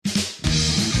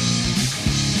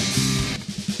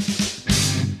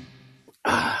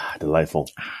Delightful.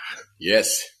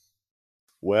 Yes.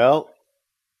 Well,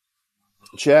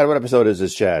 Chad, what episode is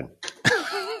this, Chad?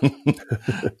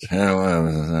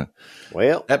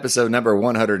 Well, episode number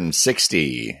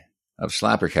 160 of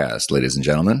Slappercast, ladies and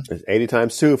gentlemen. It's 80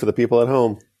 times 2 for the people at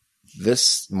home.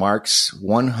 This marks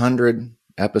 100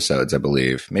 episodes, I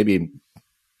believe. Maybe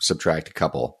subtract a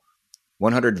couple.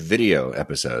 100 video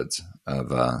episodes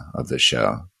of this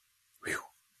show. Whew.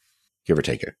 Give or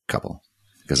take a couple.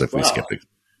 Because if we skip it.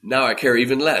 Now I care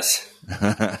even less.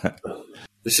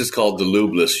 This is called the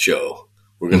Lubeless Show.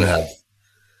 We're gonna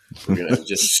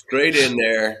just straight in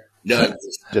there, done,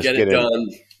 just get it done,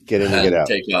 get in and get out,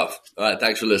 take off. All right,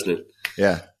 thanks for listening.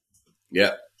 Yeah.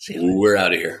 We're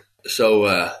out of here.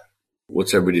 So,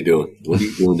 what's everybody doing? What are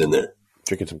you doing in there?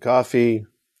 Drinking some coffee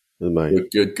with my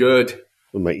good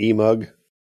with my e-mug.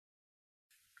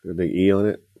 Got a big E on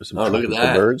it with some look at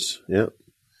that. birds. Yeah,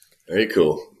 very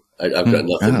cool. I've got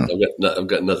nothing. I've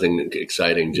got nothing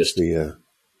exciting. Just the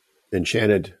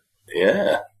enchanted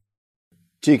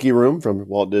tiki room from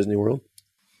Walt Disney World.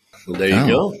 Well, there you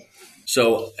go.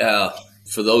 So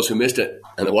for those who missed it,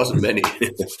 and there wasn't many,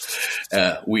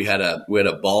 we had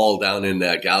a ball down in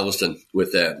Galveston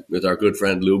with our good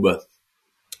friend Luba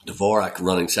Dvorak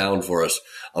running sound for us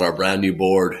on our brand new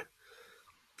board.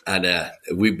 And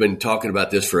we've been talking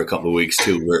about this for a couple of weeks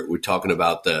too. We're talking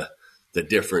about the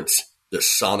difference, the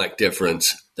sonic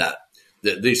difference that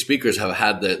these speakers have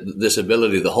had this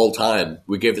ability the whole time.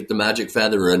 We gave it the magic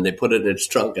feather and they put it in its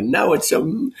trunk, and now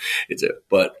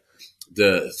but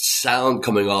the sound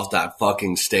coming off that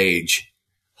fucking stage,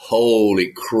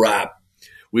 holy crap!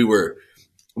 We're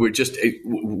just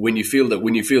when you feel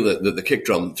the kick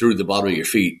drum through the bottom of your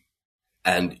feet,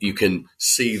 and you can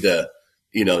see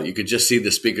you could just see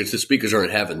the speakers. The speakers are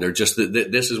in heaven. They're just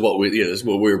this is what this is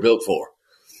what we were built for,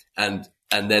 and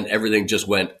then everything just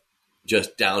went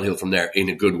downhill from there in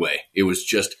a good way. It was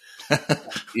just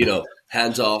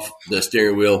hands off the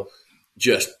steering wheel,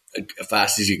 just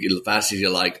fast as you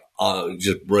like.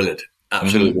 Just brilliant,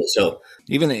 absolutely. Mm-hmm. So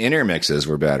even the inner mixes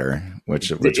were better,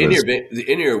 which mixes.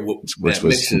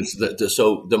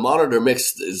 So the monitor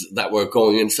mixes that were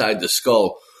going inside the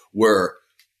skull were.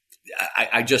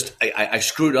 I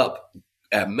screwed up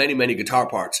many guitar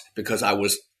parts because I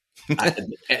was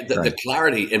the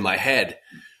clarity in my head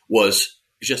was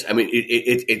just. I mean,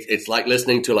 it's like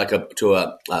listening to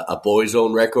a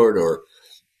Boyzone record or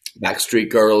Backstreet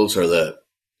Girls or the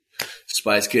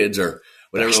Spice Kids or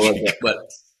whatever it was, but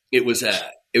it was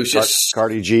just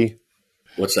Cardi G.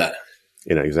 What's that?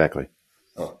 Exactly.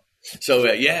 Oh. So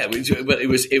but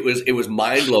it was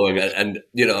mind blowing, and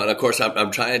of course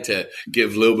I'm trying to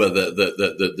give Luba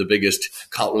the biggest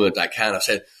compliment I can. I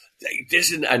said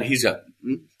this is, and he's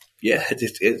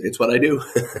it's what I do.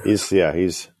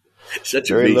 he's such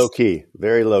very low key,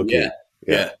 very low key.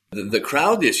 Yeah. The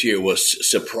crowd this year was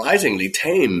surprisingly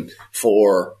tame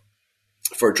for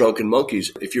Drunken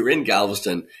Monkeys. If you're in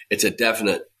Galveston, it's a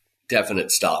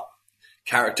definite stop.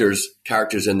 Characters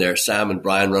in there, Sam and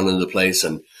Brian running the place,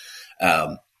 and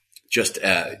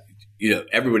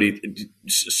everybody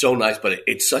so nice. But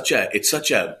it's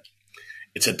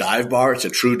a dive bar. It's a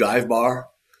true dive bar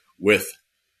with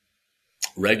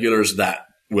regulars that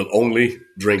will only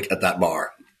drink at that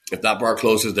bar. If that bar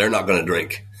closes, they're not going to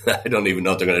drink. I don't even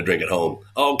know if they're going to drink at home.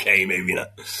 Okay, maybe not,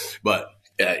 but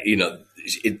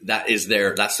that's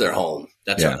their home.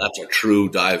 That's a true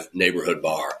dive neighborhood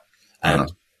bar,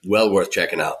 and well worth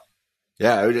checking out.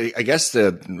 Yeah, I guess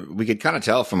we could kind of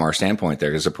tell from our standpoint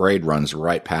there because the parade runs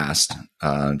right past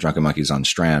Drunken Monkeys on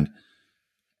Strand,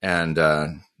 and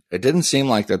it didn't seem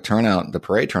like the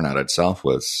parade turnout itself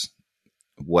was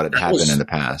what it had been in the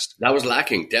past. That was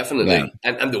lacking, definitely,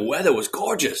 and the weather was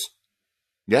gorgeous.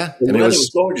 Yeah, the weather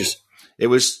was gorgeous. It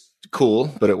was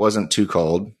cool, but it wasn't too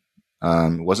cold.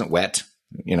 It wasn't wet.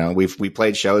 We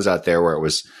played shows out there where it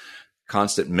was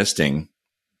constant misting.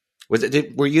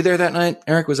 Were you there that night,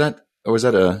 Eric? Was that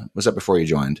before you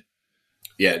joined?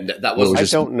 Yeah, that was. I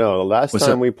don't know. The last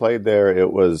time we played there,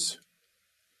 it was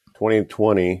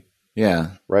 2020.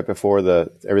 Yeah, right before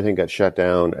everything got shut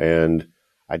down, and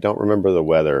I don't remember the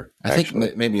weather. I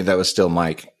think maybe that was still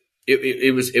Mike.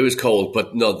 It was cold,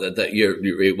 but no, that year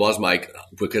it was Mike,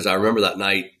 because I remember that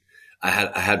night I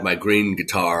had my green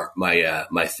guitar,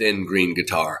 my thin green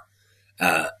guitar,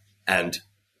 and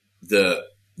the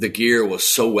gear was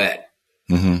so wet.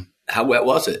 Mm-hmm. How wet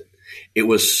was it? It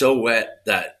was so wet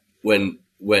that when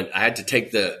I had to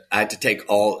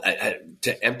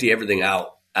to empty everything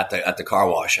out at the car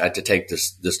wash, I had to take the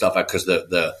stuff out because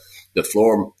the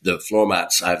floor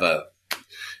mats. I have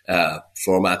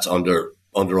floor mats under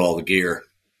all the gear,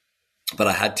 but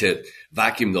I had to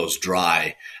vacuum those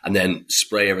dry and then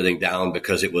spray everything down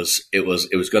because it was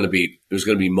going to be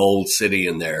mold city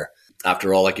in there.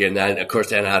 After all, again, then of course,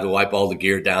 then I had to wipe all the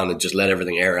gear down and just let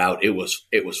everything air out. It was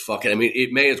fucking. I mean,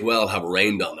 it may as well have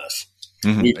rained on us.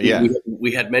 Mm-hmm.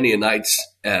 We had many nights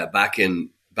back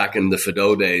in the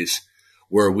Fido days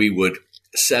where we would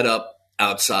set up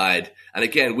outside, and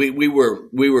again, we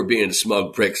were being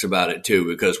smug pricks about it too,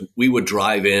 because we would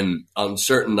drive in on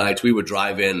certain nights. We would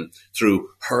drive in through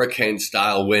hurricane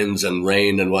style winds and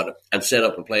rain and set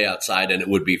up and play outside, and it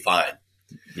would be fine.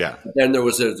 Yeah. Then there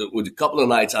was a couple of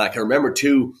nights, and I can remember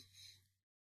two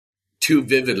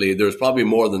vividly. There was probably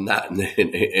more than that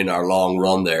in our long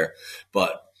run there,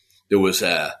 but there was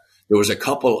a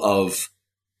couple of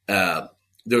there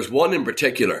was one night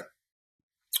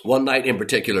in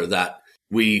particular that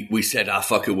we said,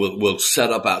 fuck it, we'll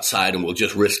set up outside and we'll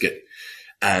just risk it.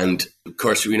 And of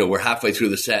course, we're halfway through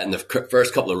the set, and the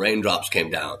first couple of raindrops came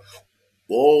down.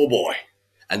 Oh boy.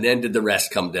 And then did the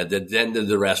rest come? Then did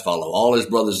the rest follow? All his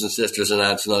brothers and sisters and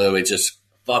aunts and other way, just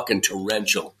fucking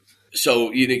torrential. So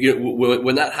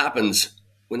when that happens,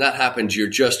 you're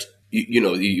just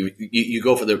you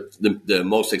go for the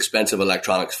most expensive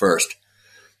electronics first,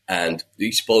 and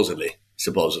supposedly,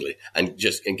 and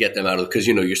get them out of, because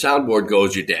your soundboard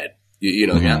goes, you're dead.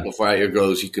 Your amplifier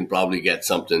goes, you can probably get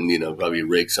something, probably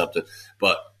rig something,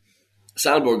 but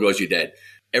soundboard goes, you're dead.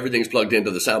 Everything's plugged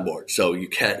into the soundboard, so you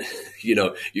can't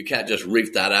just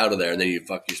reef that out of there, and then you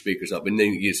fuck your speakers up, and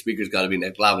then your speakers got to be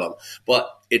next blah blah. But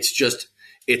it's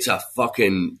a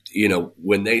fucking,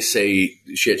 when they say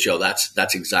shit show,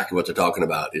 that's exactly what they're talking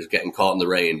about, is getting caught in the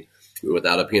rain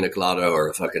without a pina colada or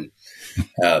a fucking.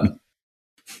 I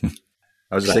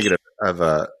was just thinking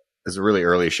of it's a really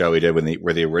early show we did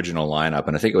where the original lineup,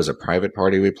 and I think it was a private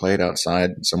party we played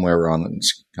outside somewhere on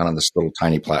kind of this little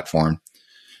tiny platform.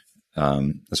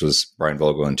 This was Brian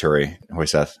Vogel and Turi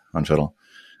Hoyseth on fiddle,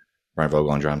 Brian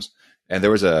Vogel on drums. And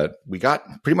we got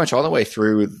pretty much all the way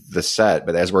through the set,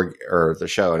 but as we're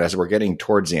getting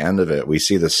towards the end of it, we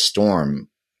see the storm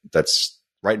that's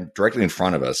right directly in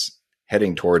front of us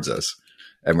heading towards us.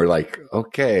 And we're like,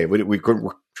 okay, we're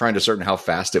trying to certain how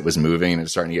fast it was moving, and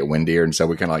it's starting to get windier. And so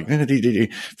we kind of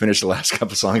like finished the last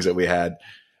couple songs that we had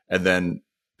and then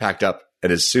packed up.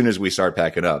 And as soon as we start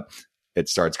packing up, it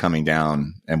starts coming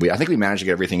down, and I think we managed to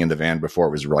get everything in the van before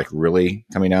it was like really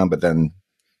coming down, but then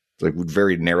like we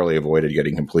very narrowly avoided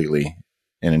getting completely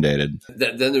inundated.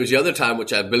 Then there was the other time,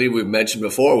 which I believe we've mentioned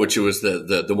before, which was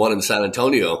the one in San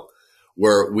Antonio,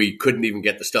 where we couldn't even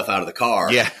get the stuff out of the car.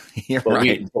 Yeah, you're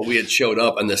right. But we had showed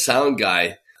up, and the sound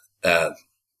guy. The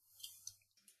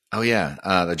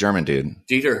German dude,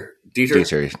 Dieter,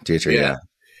 yeah.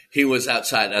 He was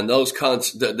outside, and those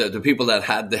the people that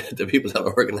had the people that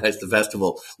organized the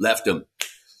festival left him.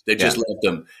 They just left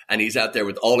him, and he's out there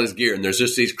with all his gear. And there's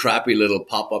just these crappy little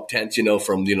pop up tents,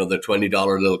 from the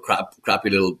 $20 little crappy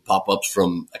little pop ups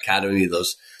from Academy.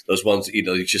 Those ones,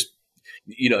 you just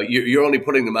you're only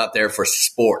putting them out there for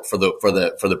sport, for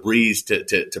the breeze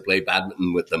to play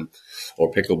badminton with them, or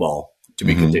pickleball to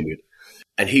be continued.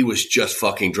 And he was just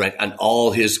fucking drenched, and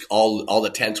all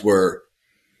the tents were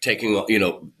taking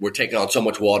on so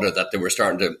much water that they were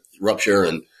starting to rupture,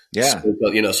 and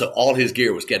so all his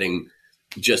gear was getting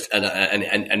just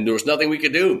and there was nothing we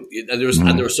could do. And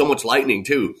there was so much lightning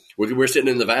too. We're sitting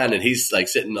in the van, and he's like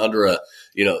sitting under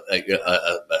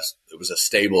it was a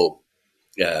stable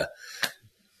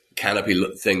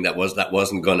canopy thing that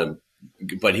wasn't gonna,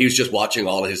 but he was just watching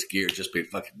all his gear just be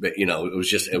fucking,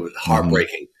 it was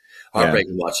heartbreaking.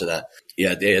 Heartbreaking watching that.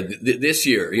 Yeah, this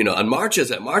year, and March is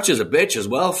a bitch as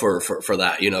well for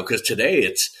that, because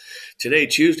today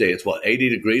Tuesday, it's 80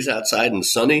 degrees outside and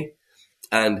sunny,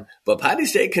 but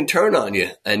Paddy's Day can turn on you,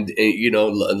 and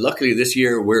luckily this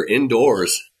year we're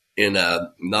indoors in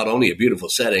not only a beautiful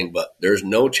setting, but there's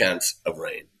no chance of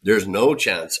rain, there's no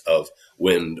chance of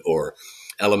wind or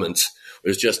elements.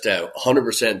 There's just a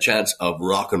 100% chance of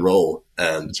rock and roll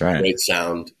and great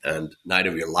sound and night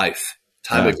of your life.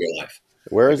 Time of your life.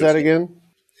 Where is that again?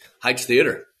 Heights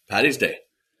Theater, Paddy's Day.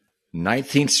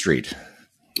 19th Street,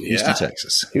 Houston,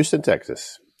 Texas. Houston,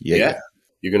 Texas. Yeah.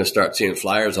 You're going to start seeing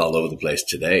flyers all over the place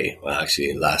today. Well,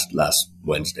 actually, last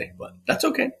Wednesday, but that's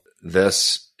okay.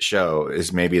 This show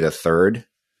is maybe the third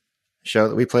show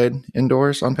that we played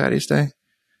indoors on Paddy's Day,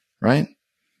 right?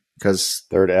 Because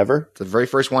third ever. The very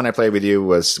first one I played with you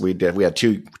was we had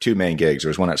two main gigs. There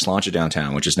was one at Sláinte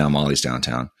downtown, which is now Molly's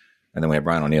downtown. And then we had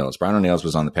Brian O'Neill's. Brian O'Neill's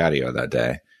was on the patio that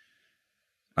day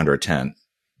under a tent.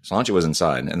 Sláinte was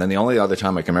inside. And then the only other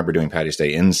time I can remember doing Paddy's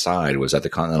Day inside was at the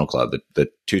Continental Club, the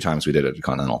two times we did it at the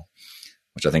Continental,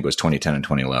 which I think was 2010 and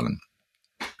 2011.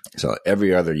 So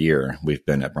every other year we've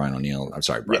been at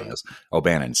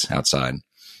O'Bannon's outside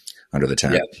under the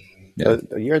tent. Yeah.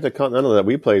 The year at the Continental that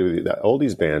we played with, the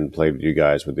oldies band played with you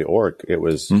guys with the Orc.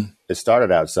 It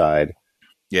started outside,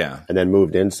 and then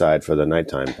moved inside for the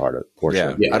nighttime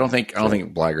portion. Yeah. I don't think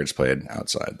Blackguards played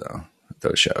outside though at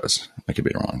those shows. I could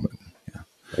be wrong, but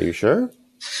Are you sure?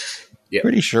 Yeah,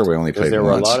 pretty sure we only played. There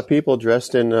were once. a lot of people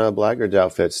dressed in Blackguards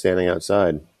outfits standing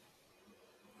outside.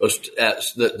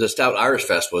 The Stout Irish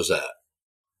Fest was that.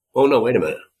 Oh no! Wait a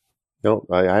minute. No,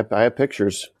 I have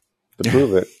pictures to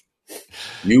prove it.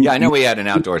 I know we had an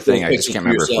outdoor thing. I just can't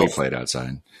remember if we played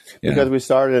outside. Yeah. Because we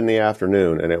started in the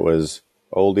afternoon, and it was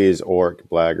oldies, Orc,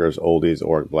 Blackguards, oldies,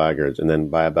 Orc, Blackguards. And then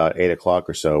by about 8 o'clock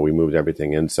or so, we moved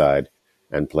everything inside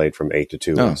and played from 8 to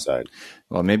 2 inside.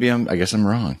 Well, maybe I guess I'm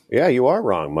wrong. Yeah, you are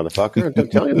wrong, motherfucker. I'm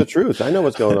telling you the truth. I know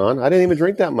what's going on. I didn't even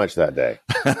drink that much that day.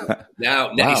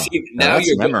 Now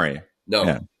your memory.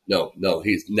 No.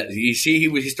 He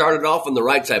started off on the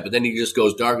right side, but then he just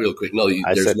goes dark real quick. No,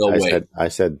 there's no way. I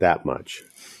said that much.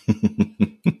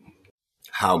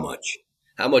 How much?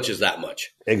 How much is that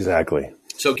much? Exactly.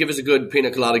 So give us a good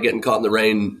pina colada getting caught in the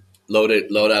rain, load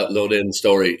out, load in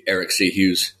story, Eric C.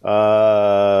 Hughes.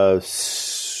 4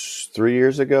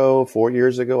 years ago,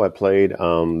 I played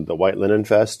the White Linen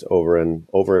Fest over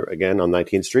again on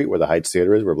 19th Street, where the Heights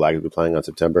Theater is, where Black will be playing on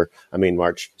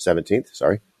March 17th.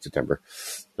 Sorry, September.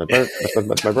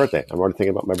 That's my birthday. I'm already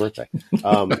thinking about my birthday.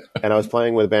 And I was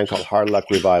playing with a band called Hard Luck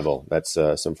Revival. That's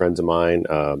some friends of mine,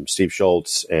 Steve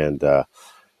Schultz and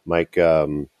Mike.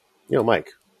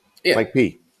 Mike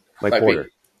P. Mike Porter.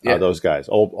 Yeah. Those guys,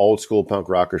 old school punk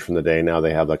rockers from the day. Now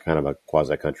they have like kind of a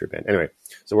quasi country band. Anyway,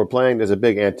 so we're playing. There's a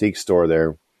big antique store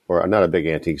there, or not a big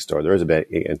antique store. There is a big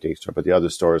antique store, but the other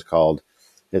store is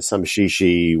it's some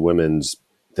shishi women's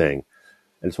thing,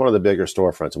 and it's one of the bigger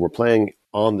storefronts. And we're playing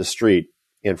on the street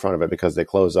in front of it because they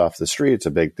close off the street. It's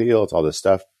a big deal. It's all this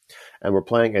stuff, and we're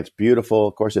playing. It's beautiful.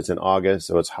 Of course, it's in August,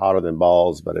 so it's hotter than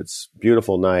balls, but it's a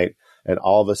beautiful night. And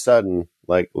all of a sudden,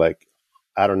 like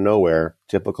out of nowhere,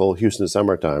 typical Houston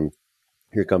summertime,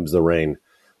 here comes the rain,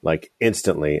 like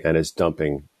instantly, and it's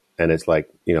dumping, and it's like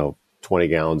 20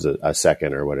 gallons a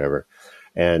second or whatever.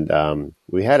 And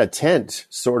we had a tent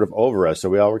sort of over us, so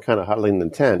we all were kind of huddling in the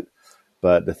tent.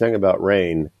 But the thing about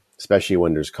rain, especially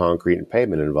when there's concrete and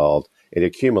pavement involved, it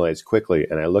accumulates quickly.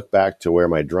 And I look back to where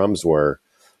my drums were,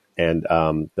 and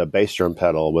the bass drum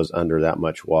pedal was under that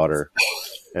much water.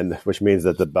 And which means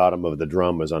that the bottom of the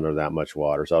drum was under that much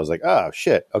water. So I was like, oh,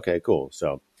 shit. Okay, cool.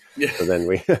 So then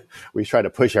we try to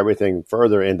push everything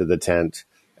further into the tent.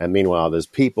 And meanwhile, there's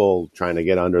people trying to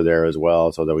get under there as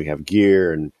well, so that we have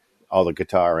gear and all the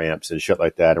guitar amps and shit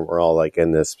like that. And we're all like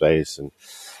in this space. And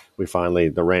we finally,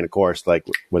 the rain, of course, like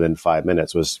within 5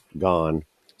 minutes was gone.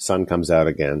 Sun comes out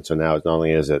again. So now not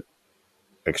only is it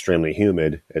extremely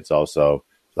humid, it's also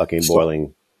fucking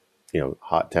boiling,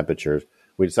 hot temperatures.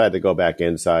 We decided to go back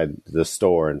inside the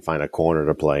store and find a corner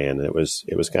to play in. It was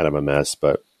kind of a mess,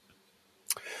 but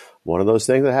one of those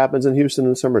things that happens in Houston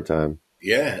in summertime.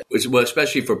 Yeah, well,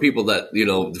 especially for people that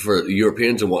for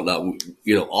Europeans and whatnot.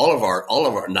 All of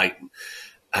our night.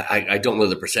 I don't know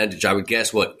the percentage. I would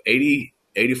guess 85%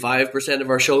 of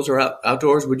our shows are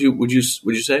outdoors. Would you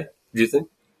say? Do you think?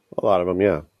 A lot of them,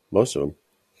 yeah, most of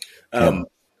them.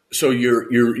 So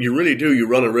you really do. You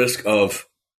run a risk of.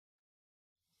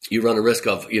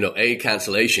 A,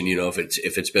 cancellation,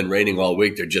 if it's been raining all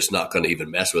week, they're just not going to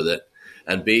even mess with it.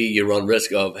 And B, you run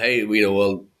risk of, hey, do you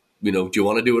want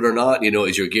to do it or not?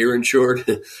 Is your gear insured?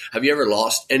 Have you ever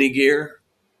lost any gear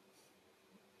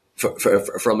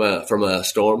from a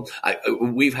storm?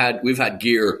 We've had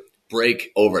gear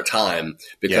break over time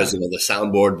because, the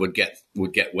soundboard would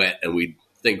get wet and we'd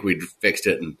think we'd fixed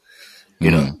it. And,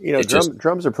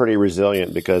 drums are pretty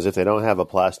resilient because if they don't have a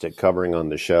plastic covering on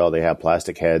the shell, they have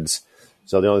plastic heads.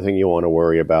 So the only thing you want to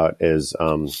worry about is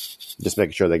just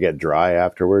making sure they get dry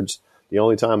afterwards. The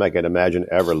only time I can imagine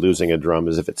ever losing a drum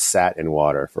is if it sat in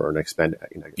water for an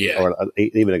or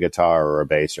even a guitar or a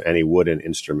bass or any wooden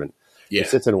instrument. Yeah. If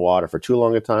it sits in water for too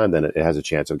long a time, then it has a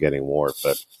chance of getting warped.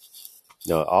 But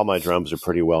all my drums are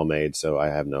pretty well made, so I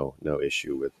have no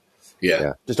issue with.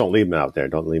 Yeah. Just don't leave them out there.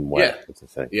 Don't leave them wet. Yeah. That's the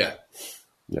thing. Yeah.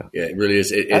 It really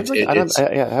is.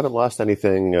 I haven't lost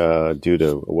anything due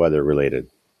to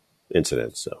weather-related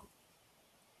incidents, so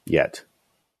yet.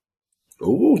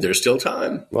 Ooh, there's still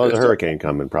time. Well, there's a hurricane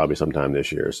coming probably sometime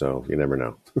this year, so you never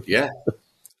know. Yeah.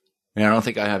 I don't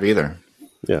think I have either.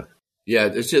 Yeah. Yeah,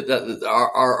 it's just that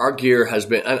our gear has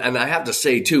been, and I have to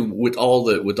say too, with all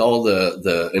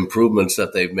the improvements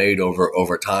that they've made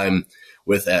over time.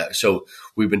 So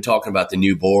we've been talking about the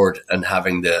new board and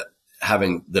having the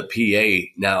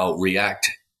PA now react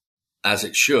as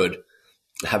it should,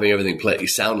 having everything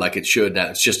sound like it should.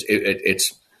 Now it's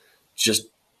just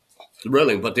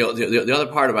thrilling. But the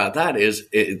other part about that is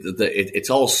it's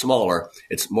all smaller.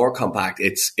 It's more compact.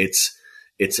 It's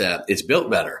built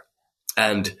better.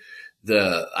 And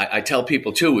I tell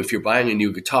people too, if you're buying a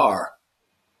new guitar,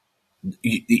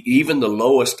 even the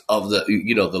lowest of the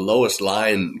lowest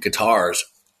line guitars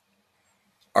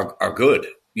are good.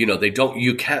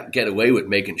 You can't get away with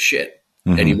making shit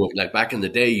anymore. Like back in the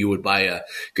day, you would buy a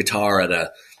guitar at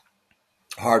a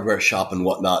hardware shop and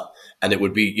whatnot, and it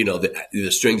would be,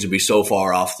 the strings would be so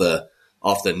far off the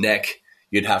neck,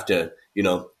 you'd have to,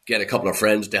 get a couple of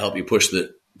friends to help you push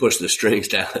the strings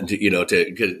down,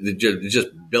 to just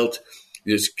built,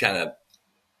 just kind of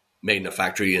made in a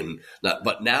factory.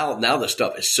 But now the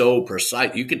stuff is so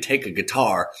precise. You could take a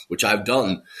guitar, which I've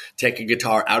done, take a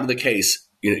guitar out of the case,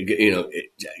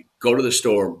 go to the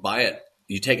store, buy it,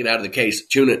 you take it out of the case,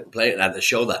 tune it, play it at the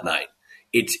show that night.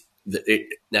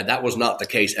 Now that was not the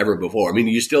case ever before. I mean,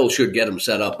 you still should get them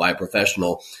set up by a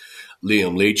professional.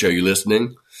 Liam Leach, are you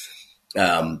listening?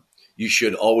 You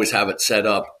should always have it set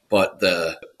up, but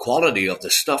the quality of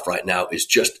the stuff right now is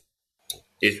just,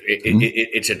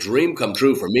 it's a dream come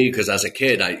true for me, because as a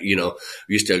kid, I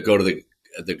used to go to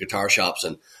the guitar shops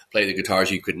and play the guitars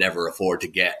you could never afford to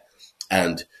get,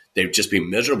 and they'd just be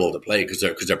miserable to play because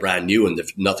they're brand new and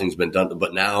nothing's been done.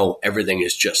 But now everything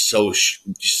is just so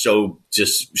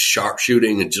just sharp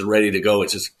shooting and just ready to go.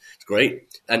 It's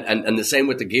great. And the same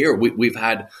with the gear. We've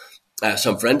had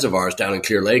some friends of ours down in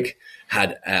Clear Lake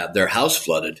had their house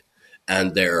flooded,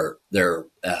 and they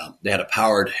had a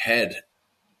powered head.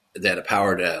 They had a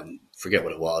powered forget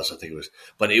what it was. I think it was,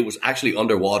 but it was actually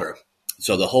underwater.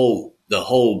 So the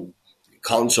whole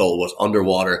console was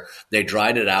underwater. They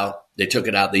dried it out. They took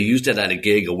it out. They used it at a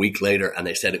gig a week later, and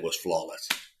they said it was flawless.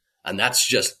 And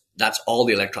that's all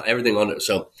the everything on it.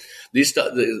 So these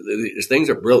things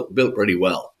are built pretty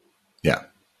well. Yeah.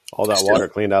 All that water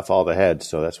cleaned off all the heads,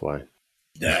 so that's why.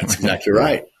 That's exactly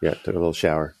right. Yeah, took a little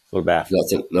shower, a little bath.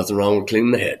 Nothing wrong with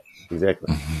cleaning the head.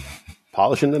 Exactly.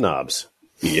 Polishing the knobs.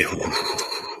 Yeah.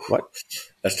 What?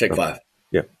 That's take 5.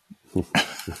 Yeah.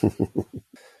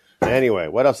 Anyway,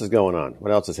 what else is going on?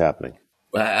 What else is happening?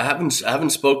 I haven't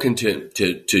spoken to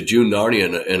June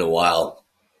Narnia in a while,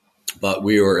 but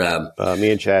we were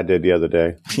me and Chad did the other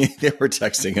day. They were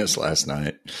texting us last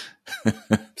night.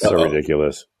 So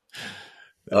ridiculous.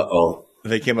 Uh-oh.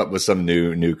 They came up with some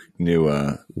new.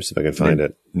 Let me see if I can find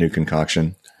it. New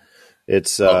concoction.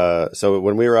 It's so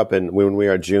when we were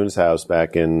at June's house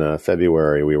back in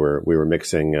February, we were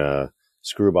mixing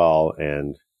Screwball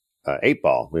and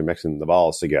 8-Ball. We were mixing the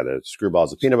balls together. Screwball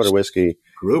is a peanut butter whiskey.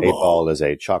 8-Ball is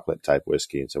a chocolate type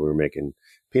whiskey, and so we were making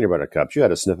peanut butter cups. You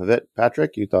had a sniff of it,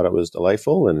 Patrick. You thought it was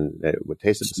delightful, and it would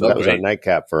taste it. So that was our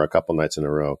nightcap for a couple nights in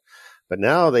a row. But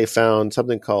now they found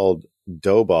something called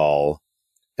Dough Ball,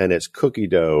 and it's cookie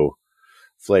dough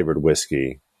flavored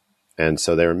whiskey. And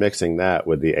so they were mixing that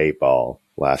with the 8-Ball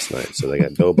last night. So they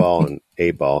got Dough Ball and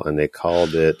 8-Ball, and they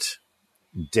called it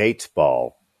Date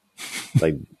Ball,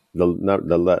 like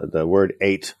the word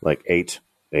 8, like 8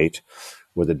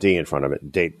 with a D in front of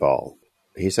it. Date Ball.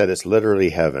 He said it's literally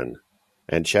heaven.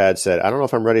 And Chad said, I don't know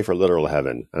if I'm ready for literal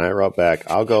heaven. And I wrote back,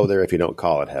 I'll go there if you don't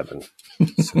call it heaven.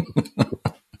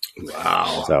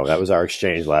 Wow. So that was our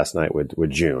exchange last night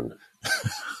with June.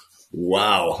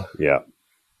 Wow. Yeah.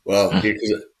 Well,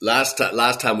 because last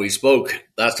time we spoke,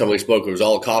 it was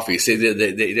all coffee. See,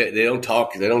 they don't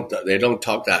talk. They don't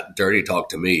talk that dirty talk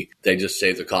to me. They just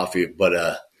save the coffee.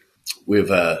 But we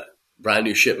have a brand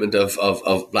new shipment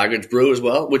of Blackguard's Brew as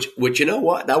well. Which you know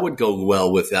what, that would go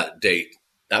well with that date.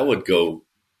 That would go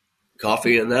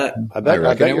coffee and that. I bet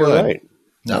you're right.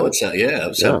 That would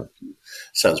sound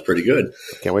sounds pretty good.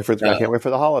 Can't wait for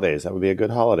the holidays. That would be a good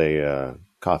holiday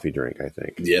coffee drink, I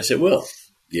think. Yes, it will.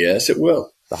 Yes, it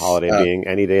will. The holiday being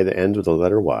any day that ends with the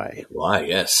letter Y. Y,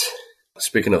 yes.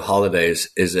 Speaking of holidays,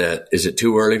 is it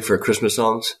too early for Christmas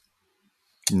songs?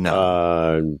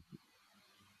 No.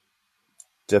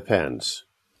 Depends.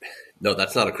 No,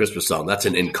 that's not a Christmas song. That's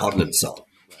an incontinence song.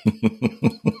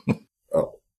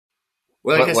 Oh.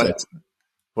 Well, I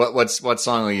guess what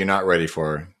song are you not ready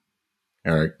for,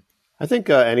 Eric? I think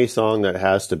any song that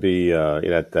has to be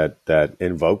that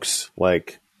invokes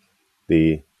like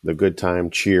the good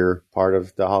time cheer part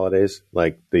of the holidays,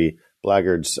 like the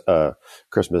Blackguard's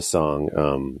Christmas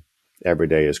song, Every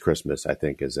Day is Christmas, I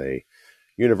think is a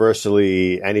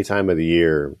universally any time of the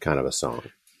year kind of a song.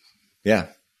 Yeah.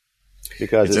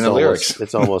 Because it's in the lyrics.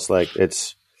 It's almost like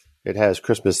it has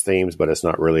Christmas themes, but it's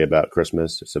not really about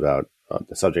Christmas. It's about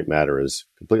the subject matter is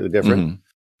completely different. Mm-hmm.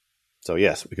 So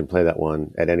yes, we can play that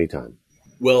one at any time.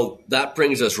 Well, that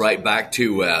brings us right back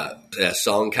to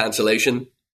song cancellation,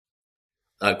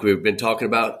 like we've been talking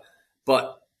about.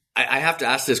 But I have to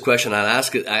ask this question.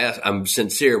 I'm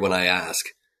sincere when I ask: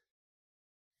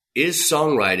 is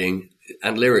songwriting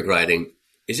and lyric writing,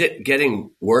 is it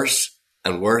getting worse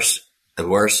and worse and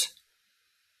worse?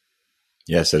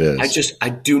 Yes, it is. I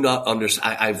do not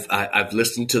understand. I've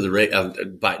listened to the radio,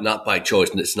 not by choice,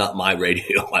 and it's not my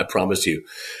radio, I promise you.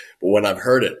 But when I've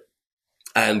heard it,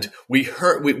 and we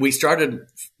started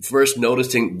first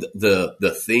noticing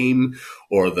the theme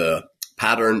or the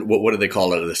pattern. What do they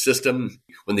call it? The system,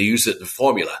 when they use it, the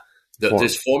formula,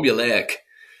 this formulaic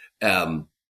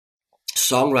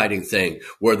songwriting thing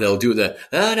where they'll do the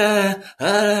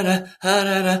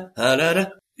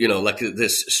like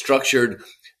this structured,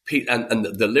 and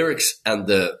the lyrics and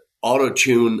the auto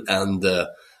tune and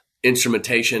the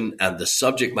instrumentation and the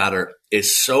subject matter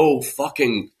is so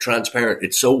fucking transparent.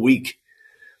 It's so weak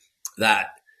that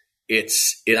it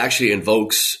actually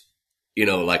invokes,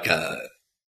 like a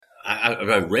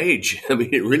rage. I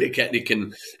mean, it really can.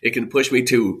 It can push me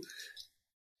to,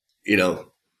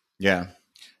 Yeah.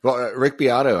 Well, Rick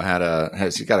Beato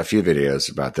has got a few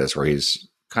videos about this where he's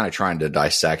kind of trying to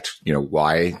dissect,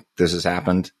 why this has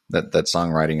happened, that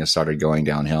songwriting has started going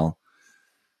downhill.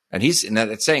 And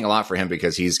it's saying a lot for him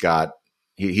because he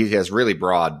has really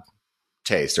broad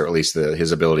taste, or at least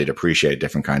his ability to appreciate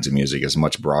different kinds of music is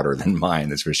much broader than mine.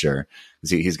 That's for sure.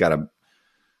 He's got an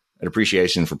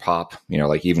appreciation for pop,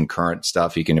 like even current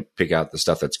stuff. He can pick out the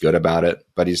stuff that's good about it,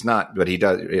 but he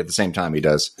does at the same time, he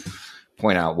does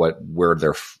point out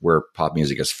where pop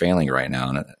music is failing right now.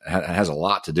 And it has a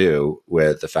lot to do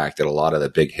with the fact that a lot of the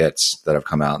big hits that have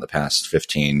come out in the past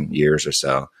 15 years or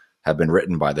so have been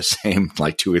written by the same,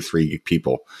 like 2 or 3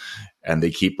 people. And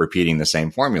they keep repeating the same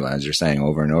formula, as you're saying,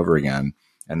 over and over again.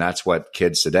 And that's what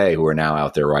kids today who are now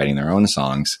out there writing their own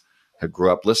songs have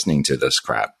grew up listening to this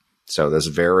crap. So there's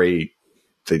you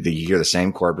hear the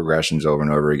same chord progressions over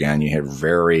and over again. You hear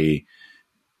very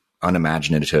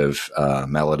unimaginative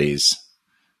melodies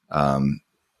that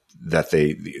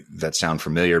sound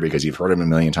familiar because you've heard them a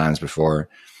million times before.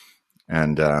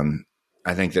 And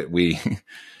I think that we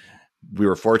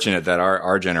were fortunate that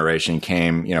our generation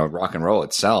came, rock and roll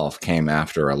itself came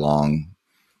after a long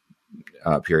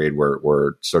period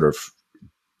where sort of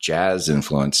jazz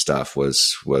influenced stuff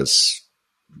was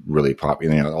really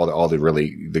popular. All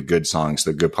the good songs,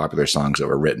 the good popular songs that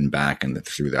were written back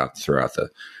throughout the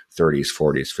 30s,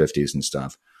 40s, 50s and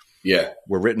stuff. Yeah.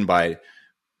 Were written by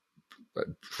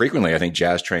frequently, I think,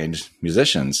 jazz trained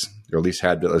musicians, or at least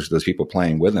had those people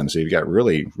playing with them. So you've got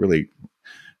really, really,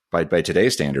 by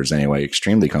today's standards anyway,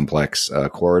 extremely complex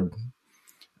chord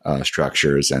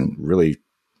structures and really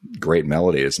great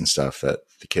melodies and stuff that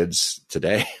the kids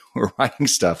today who are writing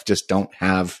stuff just don't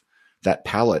have that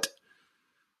palette.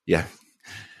 Yeah.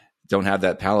 Don't have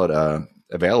that palette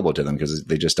available to them because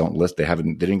they just don't list. They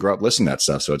didn't grow up listening to that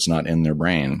stuff. So it's not in their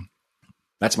brain.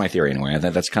 That's my theory anyway. I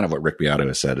think that's kind of what Rick Beato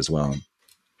has said as well.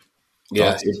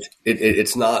 Yeah,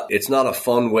 it's not a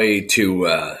fun way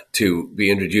to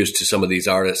be introduced to some of these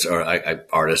artists. Or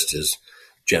artist is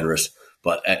generous,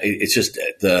 but it's just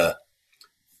the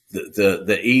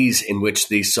ease in which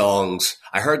these songs.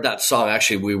 I heard that song.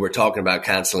 Actually, we were talking about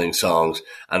canceling songs,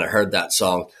 and I heard that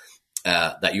song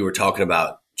that you were talking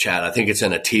about, Chad. I think it's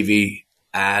in a TV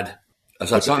ad.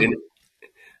 That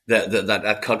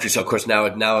country song. Of course, now.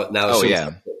 Oh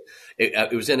yeah.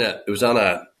 It was on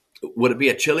a. Would it be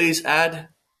a Chili's ad?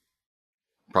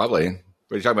 Probably. What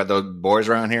are you talking about? Those boys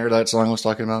around here? That song I was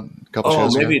talking about a couple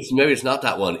shows ago? Maybe it's not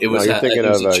that one. It was. You're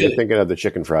thinking of the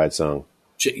chicken fried song.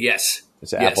 Yes,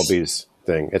 it's an Applebee's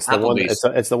thing. It's the one.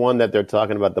 It's the one that they're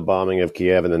talking about the bombing of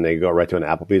Kiev, and then they go right to an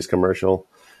Applebee's commercial,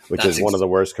 which is one of the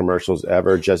worst commercials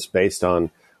ever. Just based on,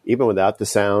 even without the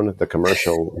sound, the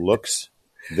commercial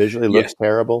visually looks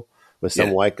terrible, with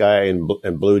some white guy in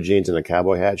blue jeans and a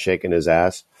cowboy hat shaking his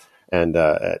ass. And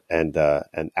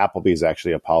Applebee's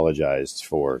actually apologized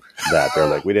for that. They're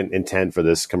like, we didn't intend for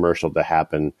this commercial to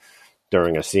happen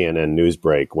during a CNN news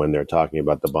break when they're talking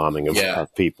about the bombing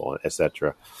of people,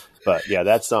 etc. But yeah,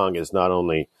 that song is not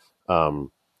only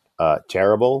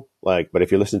terrible, but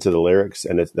if you listen to the lyrics,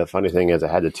 and the funny thing is,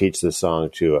 I had to teach this song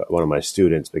to one of my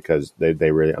students because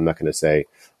they really, I'm not going to say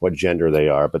what gender they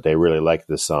are, but they really like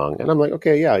this song. And I'm like,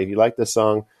 okay, yeah, if you like this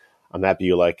song, I'm happy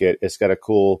you like it. It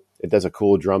does a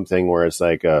cool drum thing where it's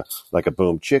like a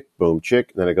boom chick, and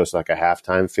then it goes to like a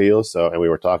halftime feel. So, and we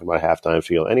were talking about halftime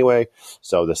feel anyway.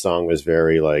 So the song was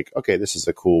very like, okay, this is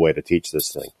a cool way to teach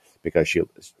this thing because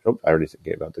I already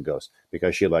gave out the ghost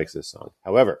because she likes this song.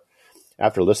 However,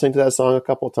 after listening to that song a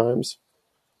couple of times,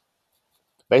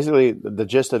 basically the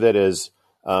gist of it is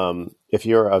if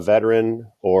you're a veteran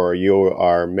or you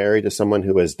are married to someone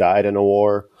who has died in a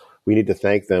war, we need to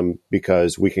thank them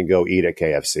because we can go eat at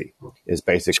KFC is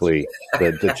basically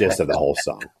the gist of the whole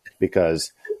song,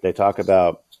 because they talk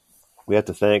about, we have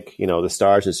to thank, the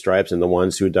stars and stripes and the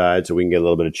ones who died so we can get a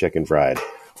little bit of chicken fried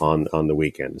on the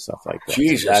weekend and stuff like that.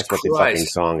 Jesus so that's what Christ. the fucking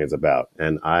song is about.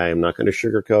 And I'm not going to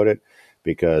sugarcoat it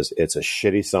because it's a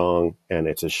shitty song and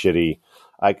it's a shitty,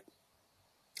 I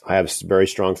have very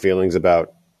strong feelings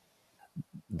about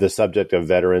the subject of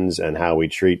veterans and how we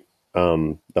treat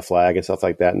the flag and stuff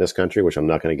like that in this country, which I'm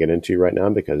not going to get into right now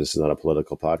because this is not a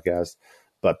political podcast.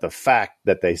 But the fact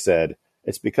that they said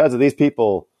it's because of these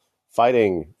people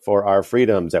fighting for our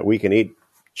freedoms that we can eat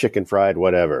chicken fried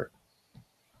whatever.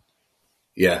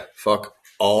 Yeah, fuck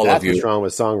all That's of you. what's wrong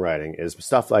with songwriting is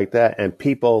stuff like that, and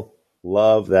people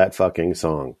love that fucking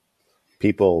song.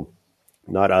 People,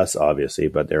 not us obviously,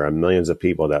 but there are millions of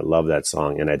people that love that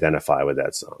song and identify with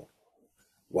that song.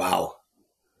 Wow.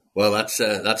 Well, that's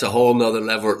a whole nother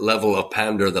level of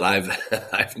pander that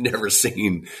I've never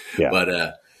seen. Yeah.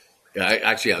 But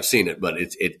I've seen it, but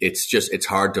it's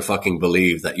hard to fucking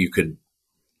believe that you could.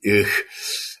 So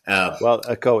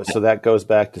that goes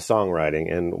back to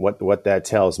songwriting, and what that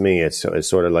tells me, it's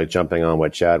sort of like jumping on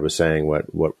what Chad was saying,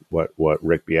 what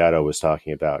Rick Beato was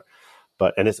talking about.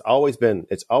 And it's always been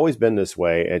this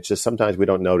way. It's just sometimes we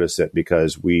don't notice it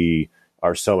because we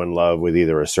are so in love with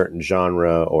either a certain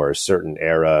genre or a certain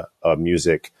era of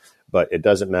music. But it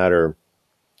doesn't matter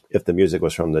if the music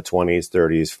was from the 20s,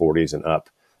 30s, 40s, and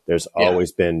up. There's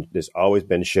always been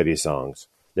shitty songs.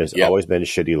 There's always been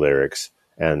shitty lyrics.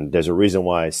 And there's a reason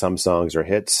why some songs are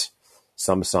hits,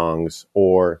 some songs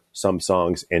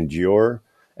endure,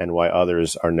 and why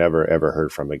others are never, ever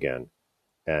heard from again.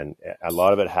 And a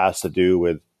lot of it has to do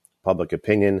with public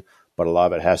opinion, but a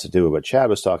lot of it has to do with what Chad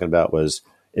was talking about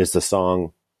is the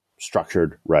song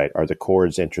structured right? Are the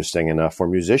chords interesting enough for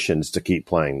musicians to keep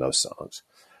playing those songs?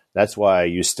 That's why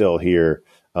you still hear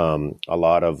a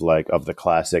lot of the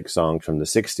classic songs from the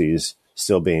 60s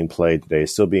still being played today,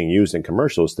 still being used in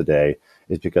commercials today,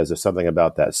 is because there's something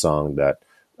about that song that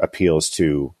appeals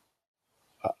to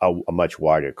a much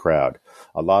wider crowd.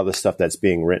 A lot of the stuff that's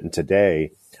being written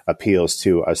today appeals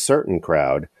to a certain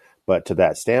crowd, but to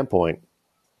that standpoint,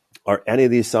 are any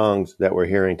of these songs that we're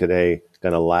hearing today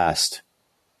going to last?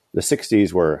 The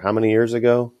 60s were how many years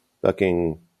ago?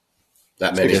 Fucking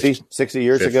that many. 60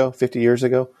 years ago, 50 years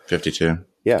ago? 52.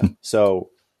 Yeah. So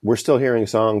we're still hearing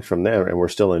songs from them and we're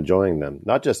still enjoying them.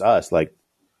 Not just us, like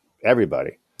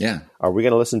everybody. Yeah. Are we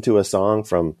going to listen to a song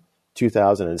from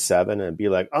 2007 and be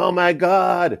like, oh my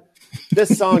God,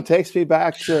 this song takes me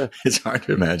back to... It's hard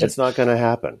to imagine. It's not going to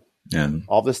happen. Yeah.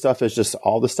 All the stuff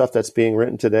that's being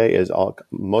written today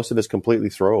most of it's completely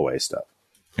throwaway stuff.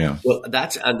 Yeah. Well,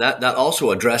 that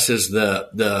also addresses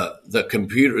the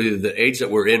computer, the age that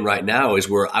we're in right now is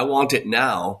where I want it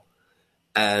now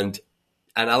and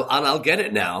I'll get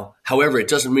it now. However, it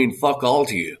doesn't mean fuck all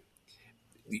to you.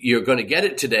 You're going to get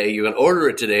it today. You're going to order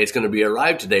it today. It's going to be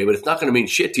arrived today, but it's not going to mean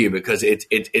shit to you because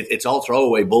it's all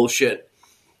throwaway bullshit.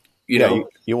 You know,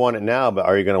 you want it now, but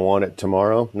are you going to want it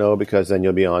tomorrow? No, because then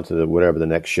you'll be on to whatever the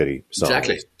next shitty song.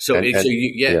 Exactly. Is.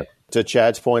 So, To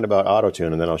Chad's point about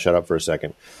autotune, and then I'll shut up for a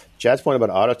second. Chad's point about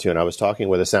autotune, I was talking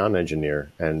with a sound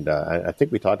engineer, and I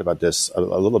think we talked about this a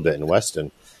little bit in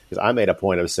Weston, because I made a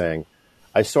point of saying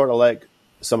I sort of like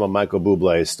some of Michael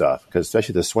Bublé's stuff, because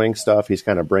especially the swing stuff, he's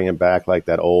kind of bringing back like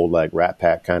that old like Rat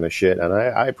Pack kind of shit, and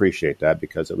I appreciate that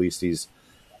because at least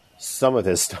some of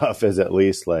his stuff is at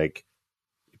least like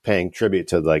paying tribute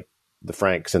to like the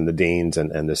Franks and the Deans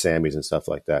and the Sammys and stuff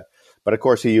like that. But of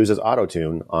course, he uses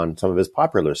autotune on some of his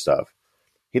popular stuff.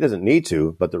 He doesn't need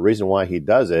to, but the reason why he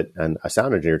does it, and a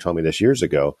sound engineer told me this years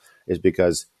ago, is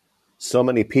because so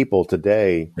many people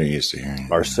today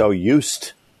are so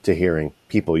used to hearing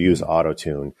people use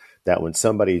autotune that when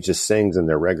somebody just sings in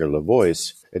their regular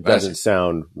voice, it doesn't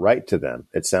sound right to them.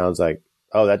 It sounds like,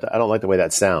 I don't like the way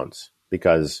that sounds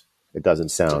because it doesn't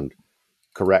sound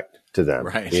correct to them.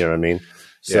 Right. You know what I mean?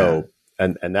 So,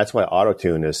 and that's why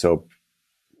autotune is so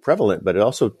prevalent, but it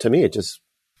also, to me,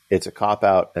 it's a cop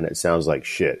out and it sounds like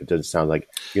shit. It doesn't sound like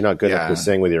you're not good enough to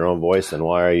sing with your own voice. Then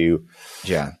why are you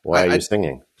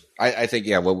singing? I think,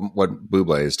 what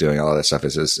Bublé is doing, all that stuff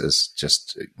is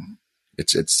just,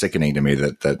 it's sickening to me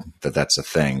that's a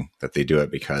thing, that they do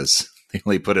it because they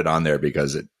only put it on there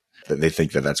because they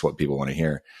think that's what people want to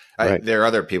hear. Right. There are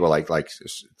other people like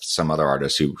some other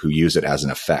artists who use it as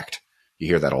an effect. You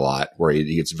hear that a lot where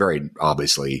it's very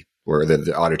obviously where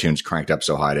the auto-tune's cranked up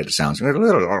so high that it sounds,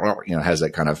 has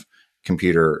that kind of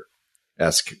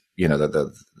computer-esque,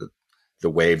 the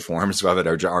waveforms of it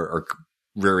are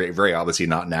very, very obviously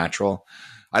not natural.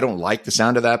 I don't like the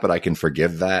sound of that, but I can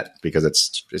forgive that because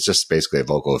it's just basically a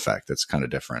vocal effect that's kind of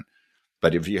different.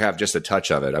 But if you have just a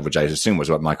touch of it, which I assume was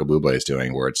what Michael Bublé is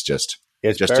doing, where it's just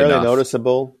barely enough.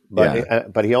 Noticeable,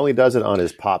 but he only does it on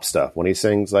his pop stuff. When he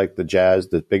sings like the jazz,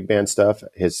 the big band stuff,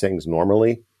 he sings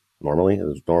normally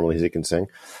as he can sing.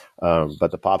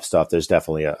 But the pop stuff, there's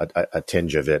definitely a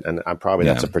tinge of it, and I'm probably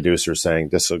that's a producer saying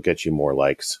this will get you more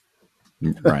likes,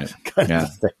 right? Yeah.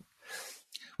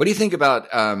 What do you think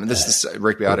about this?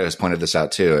 Rick Beato has pointed this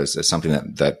out too, as something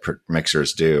that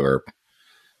mixers do, or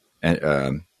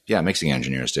mixing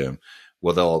engineers do.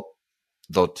 Well,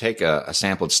 they'll take a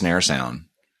sampled snare sound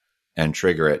and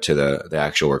trigger it to the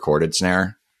actual recorded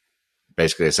snare,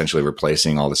 basically essentially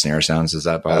replacing all the snare sounds. Does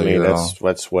that bother you at all?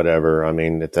 That's whatever. I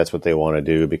mean, if that's what they want to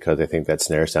do because they think that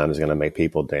snare sound is going to make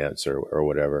people dance or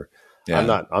whatever.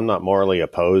 Yeah. I'm not morally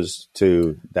opposed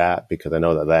to that because I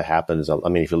know that happens. I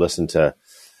mean, if you listen to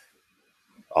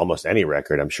almost any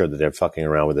record, I'm sure that they're fucking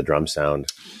around with the drum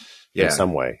sound in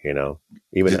some way,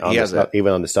 even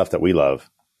on the stuff that we love.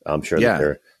 I'm sure that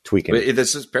they're tweaking. But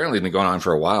this has apparently been going on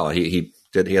for a while. He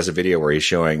has a video where he's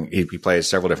showing, he plays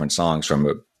several different songs from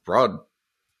a broad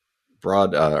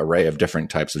array of different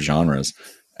types of genres.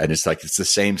 And it's the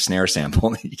same snare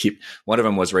sample. One of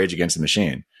them was Rage Against the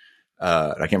Machine.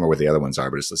 I can't remember what the other ones are,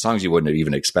 but it's the songs you wouldn't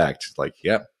even expect.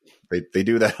 They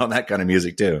do that on that kind of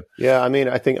music too. Yeah. I mean,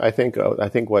 I think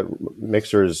what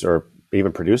mixers or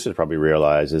even producers probably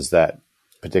realize is that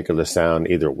particular sound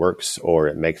either works or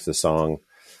it makes the song,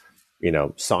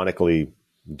 sonically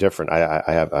different.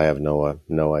 I have no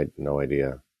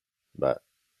idea, but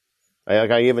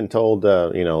I even told,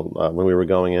 when we were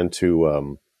going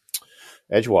into,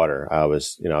 Edgewater, I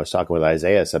was talking with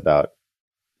Isaiah about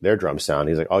their drum sound.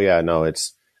 He's like, oh yeah, no,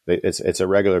 it's a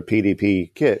regular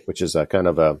PDP kit, which is a kind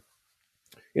of a,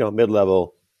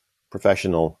 mid-level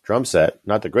professional drum set,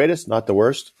 not the greatest, not the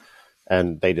worst.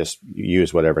 And they just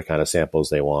use whatever kind of samples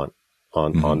they want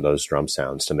on those drum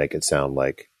sounds to make it sound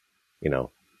like,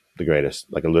 the greatest,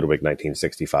 like a Ludwig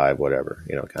 1965, whatever,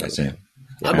 kind of thing.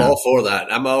 I'm all for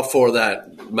that. I'm all for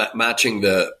that. Matching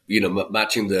the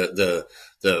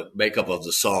makeup of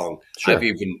the song. Sure. I've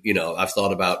even, I've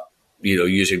thought about,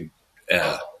 using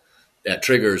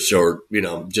triggers or,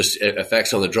 just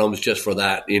effects on the drums just for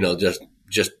that,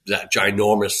 just that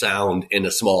ginormous sound in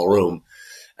a small room.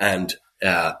 And,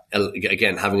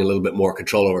 again, having a little bit more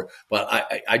control over. But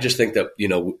I just think that,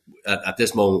 at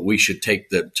this moment, we should take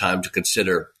the time to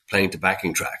consider playing to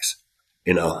backing tracks.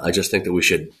 I just think that we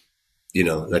should,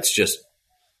 let's just.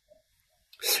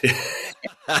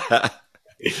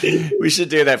 We should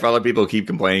do that for all the people who keep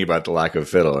complaining about the lack of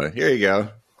fiddle. Here you go.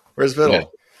 Where's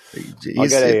fiddle?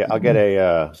 Yeah. I'll get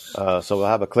a, so we'll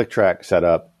have a click track set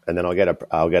up and then I'll get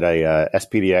a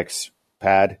SPDX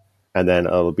pad and then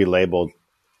it'll be labeled,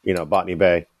 Botany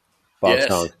Bay, Bob's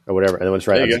Tongue, or whatever. And then when it's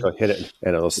right, I'll just go hit it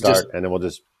and it'll start and then we'll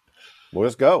just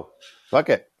go. Fuck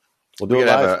it. We'll do it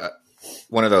live.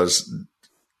 One of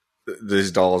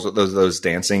these dolls, those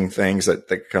dancing things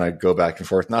that kind of go back and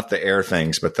forth. Not the air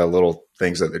things, but the little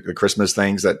things the Christmas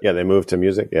things that they move to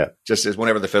music. Yeah, just as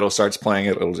whenever the fiddle starts playing,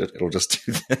 it'll just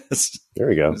do this.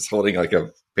 There you go. It's holding like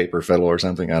a paper fiddle or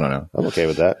something. I don't know. I'm okay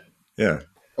with that. Yeah.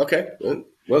 Okay.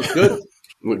 Well, good.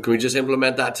 Can we just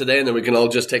implement that today, and then we can all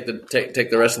just take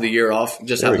the rest of the year off?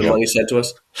 Just have the money sent to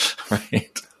us.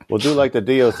 Right. We'll do like the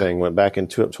Dio thing went back in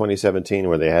 2017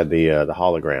 where they had the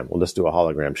hologram. We'll just do a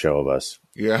hologram show of us.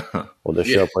 Yeah. We'll just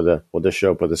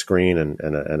show up with a screen and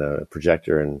a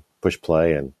projector and push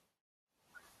play and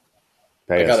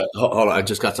pay us. Hold on, I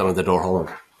just got someone at the door. Hold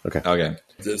on. Okay.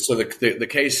 So the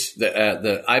case,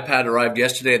 the iPad arrived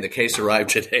yesterday and the case arrived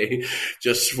today.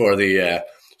 Just for the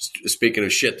speaking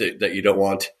of shit that you don't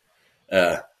want,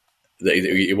 that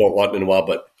you won't want in a while.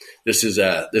 But this was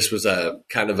a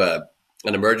kind of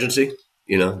an emergency,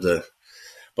 for the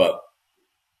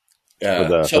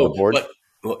board.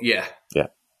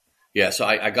 So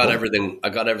I got everything. I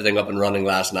got everything up and running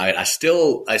last night. I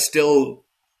still. I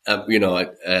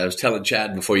was telling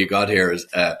Chad before you got here is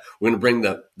we're going to bring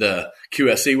the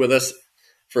QSC with us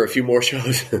for a few more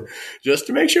shows just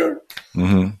to make sure.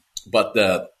 Mm-hmm. But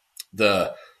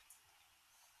the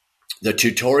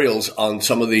tutorials on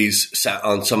some of these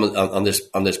on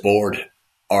this board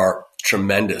are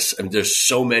tremendous. I mean, there's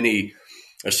so many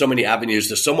avenues.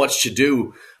 There's so much to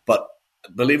do. But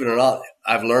believe it or not,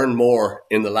 I've learned more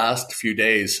in the last few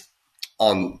days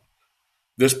on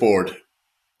this board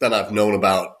than I've known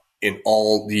about in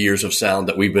all the years of sound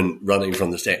that we've been running from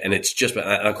the state. And it's just,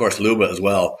 and of course, Luba as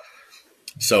well.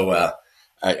 So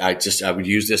I would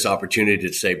use this opportunity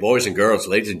to say, boys and girls,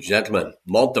 ladies and gentlemen,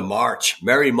 month of March,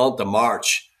 merry month of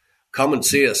March. come and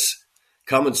see us.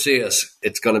 Come and see us.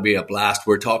 It's going to be a blast.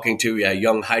 We're talking to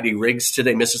young Heidi Riggs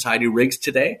today, Mrs. Heidi Riggs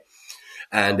today,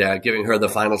 and giving her the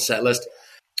final set list.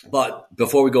 But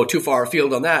before we go too far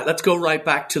afield on that, let's go right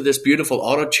back to this beautiful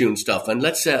auto-tune stuff, and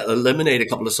let's eliminate a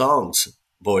couple of songs,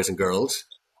 boys and girls.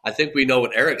 I think we know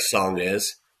what Eric's song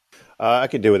is. I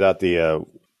could do without the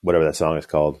whatever that song is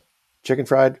called, "Chicken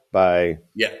Fried" by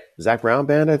Zac Brown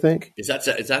Band. I think is that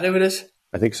who it is?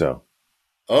 I think so.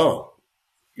 Oh,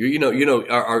 you know,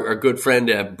 our good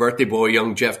friend, birthday boy,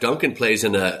 young Jeff Duncan plays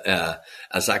in a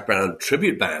Zac Brown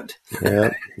tribute band.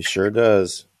 Yeah, he sure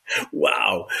does.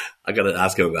 Wow, I got to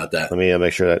ask him about that. Let me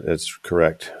make sure that it's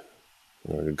correct.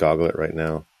 I'm going to goggle it right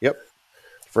now. Yep,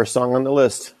 first song on the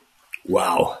list.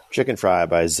 Wow, "Chicken Fry"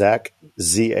 by Zac,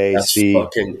 Z-A-C.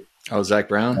 Zac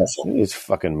Brown. He's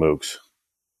fucking mooks.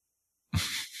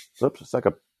 It's like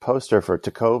a poster for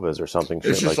Tecovas or something.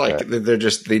 It's just like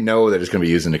they know that it's going to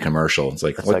be used in a commercial. It's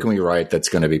like, what can we write that's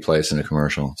going to be placed in a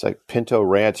commercial? It's like Pinto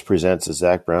Ranch presents a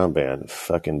Zac Brown Band.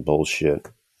 Fucking bullshit.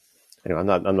 Anyway,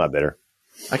 I'm not bitter.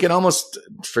 I can almost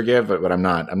forgive, but I'm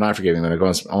not. I'm not forgiving them. I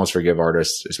can almost forgive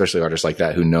artists, especially artists like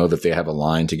that, who know that they have a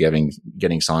line to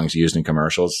getting songs used in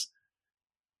commercials.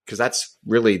 Because that's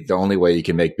really the only way you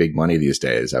can make big money these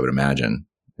days, I would imagine,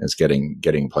 is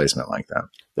getting placement like that.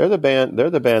 They're the band.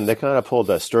 They kind of pulled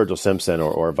a Sturgill Simpson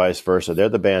or vice versa. They're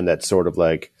the band that sort of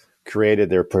like created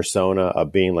their persona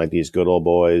of being like these good old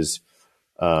boys,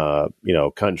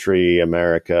 country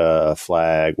America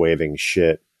flag waving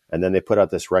shit. And then they put out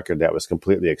this record that was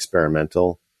completely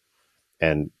experimental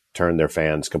and turned their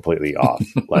fans completely off.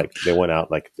 Like they went out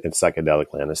like in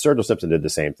psychedelic land. And Sturgill Simpson did the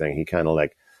same thing. He kind of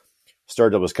like,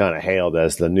 Sturgill was kind of hailed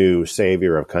as the new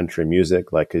savior of country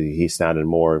music. Like he sounded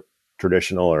more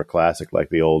traditional or classic, like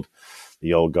the old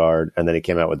guard. And then he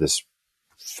came out with this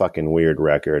fucking weird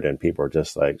record, and people are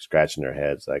just like scratching their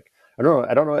heads. Like I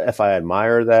don't know if I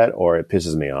admire that or it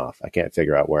pisses me off. I can't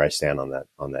figure out where I stand on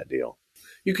that deal.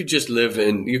 You could just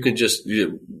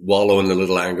wallow in a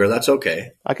little anger. That's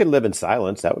okay. I could live in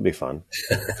silence. That would be fun.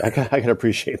 I can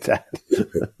appreciate that.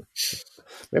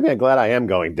 Maybe I'm glad I am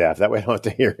going deaf. That way I don't have to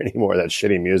hear any more of that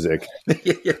shitty music.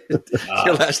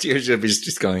 Your last year should be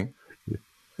just going,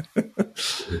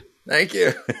 thank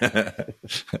you.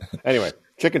 Anyway,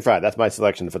 Chicken Fried. That's my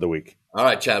selection for the week. All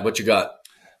right, Chad, what you got?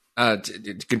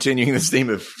 Continuing this theme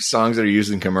of songs that are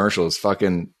used in commercials,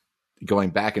 fucking going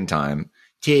back in time,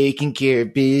 taking care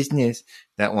of business.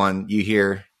 That one you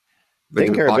hear.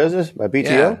 Taking Care of Business by BTO?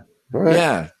 Yeah. All right.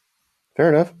 Yeah. Fair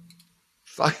enough.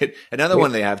 Fuck it. Another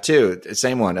one they have too. The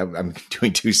same one. I'm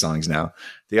doing two songs now.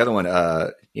 The other one,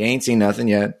 you ain't seen nothing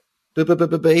yet.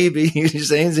 Baby, you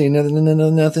just ain't seen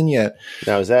nothing yet.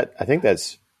 Now is that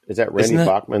Randy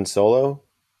Bachman solo?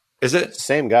 Is it?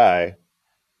 Same guy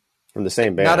from the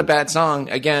same band. Not a bad song.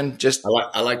 Again, just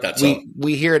I like that song.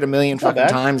 We hear it a million fucking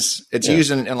times. It's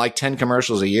used in like 10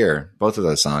 commercials a year. Both of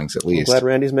those songs, at least. I'm glad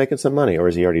Randy's making some money, or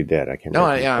is he already dead? I can't. No,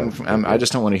 I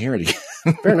just don't want to hear it again.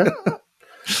 Fair enough.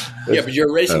 Yeah, but you're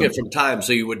erasing it from time,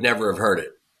 so you would never have heard it.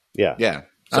 Yeah. Yeah.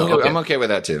 So, I'm okay with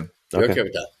that too. You're okay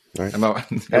with that. All right.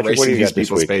 I'm erasing these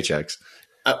people's paychecks.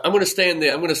 I'm going to stay in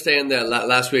there.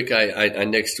 Last week I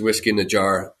nixed Whiskey in the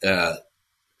Jar,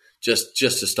 just to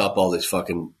stop all these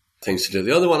fucking things to do.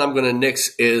 The other one I'm going to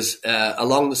nix is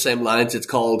along the same lines. It's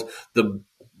called the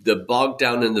Bog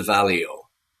Down in the Valley-O.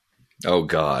 Oh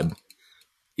God.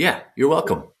 Yeah, you're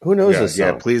welcome. Who knows this song?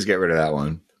 Yeah, please get rid of that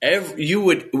one.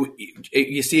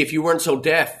 You see, if you weren't so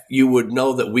deaf, you would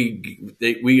know that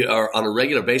we are on a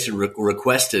regular basis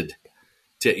requested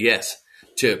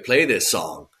to play this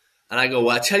song. And I go,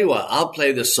 well, I tell you what, I'll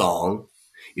play this song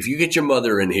if you get your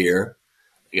mother in here.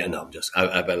 Yeah, no,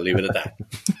 I better leave it at that.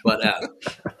 But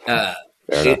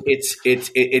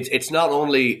it's not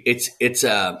only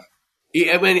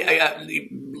I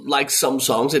mean, like some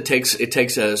songs, it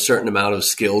takes a certain amount of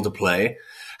skill to play.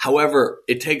 However,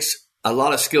 it takes a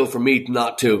lot of skill for me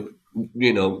not to,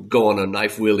 go on a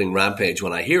knife wielding rampage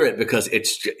when I hear it, because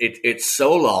it's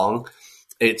so long,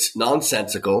 it's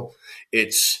nonsensical,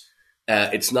 it's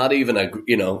not even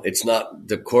it's not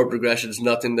the chord progression, it's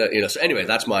nothing that So anyway,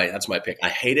 that's my pick. I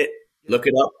hate it. Look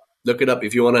it up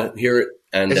if you want to hear it.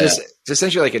 And it's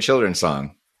essentially like a children's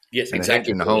song. Yes,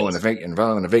 exactly. In the hole and the fake and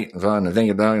the feet and the thing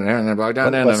about and bog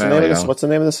down. What's the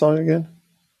name of the song again?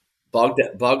 Bog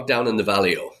Down in the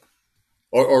Valley-O.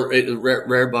 Or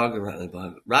rare bog,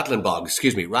 rattling bog.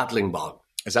 Excuse me, rattling bog.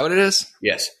 Is that what it is?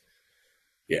 Yes.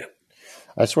 Yeah.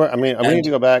 I swear. I mean, I need to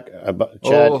go back. Chad,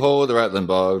 the rattling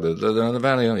bog, the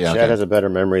valley. Yeah. Chad has a better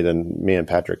memory than me and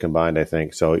Patrick combined, I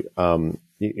think. So, you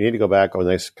need to go back over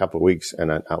the next couple of weeks, and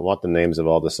I want the names of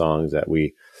all the songs that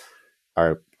we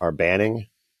are banning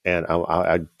And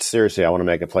I seriously, I want to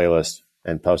make a playlist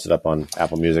and post it up on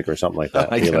Apple Music or something like that.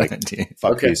 Be like,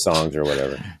 fuck these songs or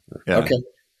whatever. Yeah. Okay.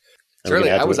 Really,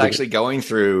 I was actually going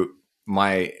through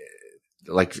my,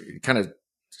 like, kind of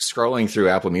scrolling through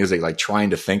Apple Music, like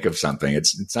trying to think of something.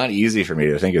 It's not easy for me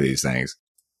to think of these things.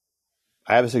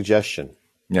 I have a suggestion.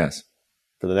 Yes.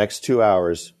 For the next 2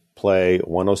 hours, play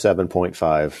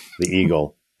 107.5, The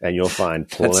Eagle, and you'll find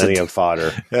plenty of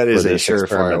fodder. That is for a this surefire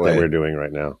experiment way that we're doing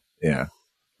right now. Yeah.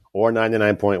 Or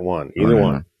 99.1, either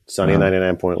one. Sunny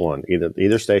 99.1,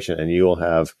 either station, and you will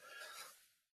have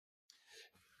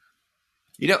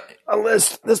a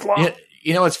list this long.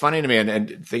 You know what's funny to me,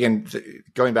 and thinking,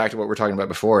 going back to what we were talking about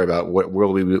before about what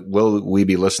will we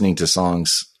be listening to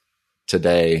songs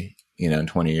today, in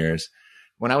 20 years.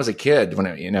 When I was a kid,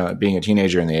 being a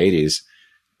teenager in the 80s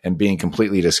and being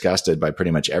completely disgusted by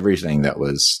pretty much everything that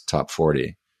was top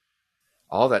 40,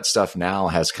 all that stuff now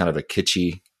has kind of a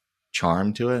kitschy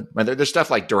charm to it. I mean, there's stuff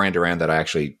like Duran Duran that I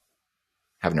actually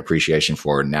have an appreciation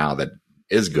for now that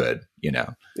is good,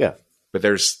 Yeah. But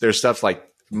there's stuff like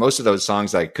most of those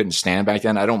songs that I couldn't stand back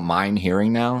then, I don't mind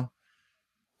hearing now,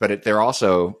 but they're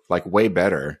also like way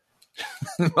better.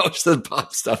 Most of the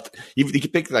pop stuff, you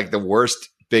could pick like the worst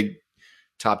big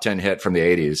top 10 hit from the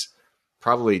 80s,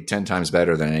 probably 10 times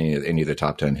better than any of the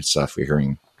top 10 stuff you're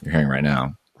hearing right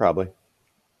now. Probably.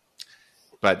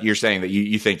 But you're saying that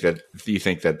you think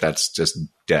that that's just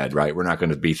dead, right? We're not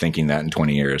going to be thinking that in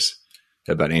 20 years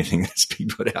about anything that's being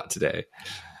put out today.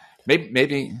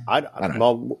 Maybe I don't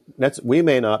know. Well, we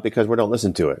may not because we don't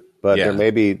listen to it, but there may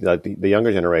be like the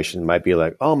younger generation might be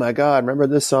like, "Oh my God, remember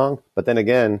this song?" But then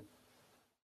again,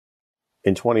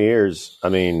 in 20 years, I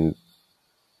mean,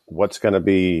 what's going to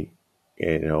be,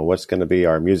 what's going to be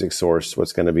our music source?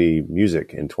 What's going to be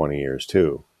music in 20 years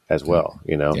too, as well?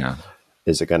 Yeah.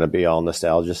 Is it going to be all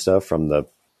nostalgia stuff from the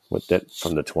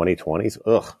 2020s?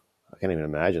 Ugh. I can't even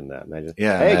imagine that.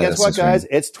 Yeah, hey, guess what, guys?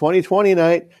 It's 2020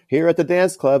 night here at the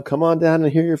dance club. Come on down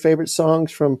and hear your favorite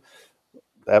songs from.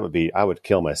 I would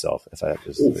kill myself if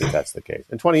that's the case.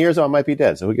 In 20 years, I might be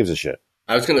dead. So who gives a shit?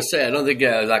 I was going to say, I don't think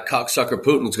that cocksucker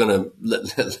Putin's going to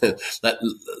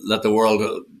let the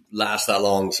world last that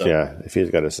long. So yeah, if he's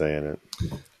got a say in it.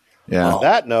 Yeah. On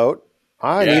that note,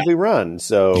 I need to run.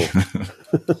 So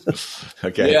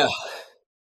okay. Yeah.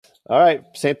 All right,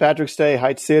 St. Patrick's Day,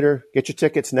 Heights Theater. Get your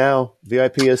tickets now.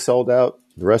 VIP is sold out.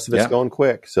 The rest of it's going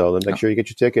quick. So then make sure you get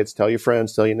your tickets. Tell your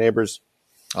friends. Tell your neighbors.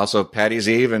 Also, Patty's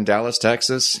Eve in Dallas,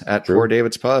 Texas at Poor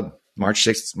David's Pub, March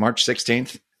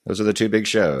 16th. Those are the two big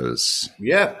shows.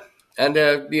 Yeah. And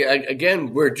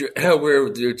again, we're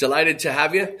delighted to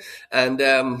have you.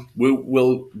 And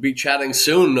we'll be chatting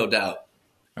soon, no doubt.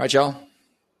 All right, y'all.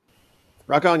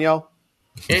 Rock on, y'all.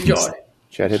 Enjoy.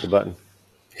 Chad, hit the button.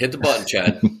 Hit the button,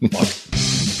 Chad.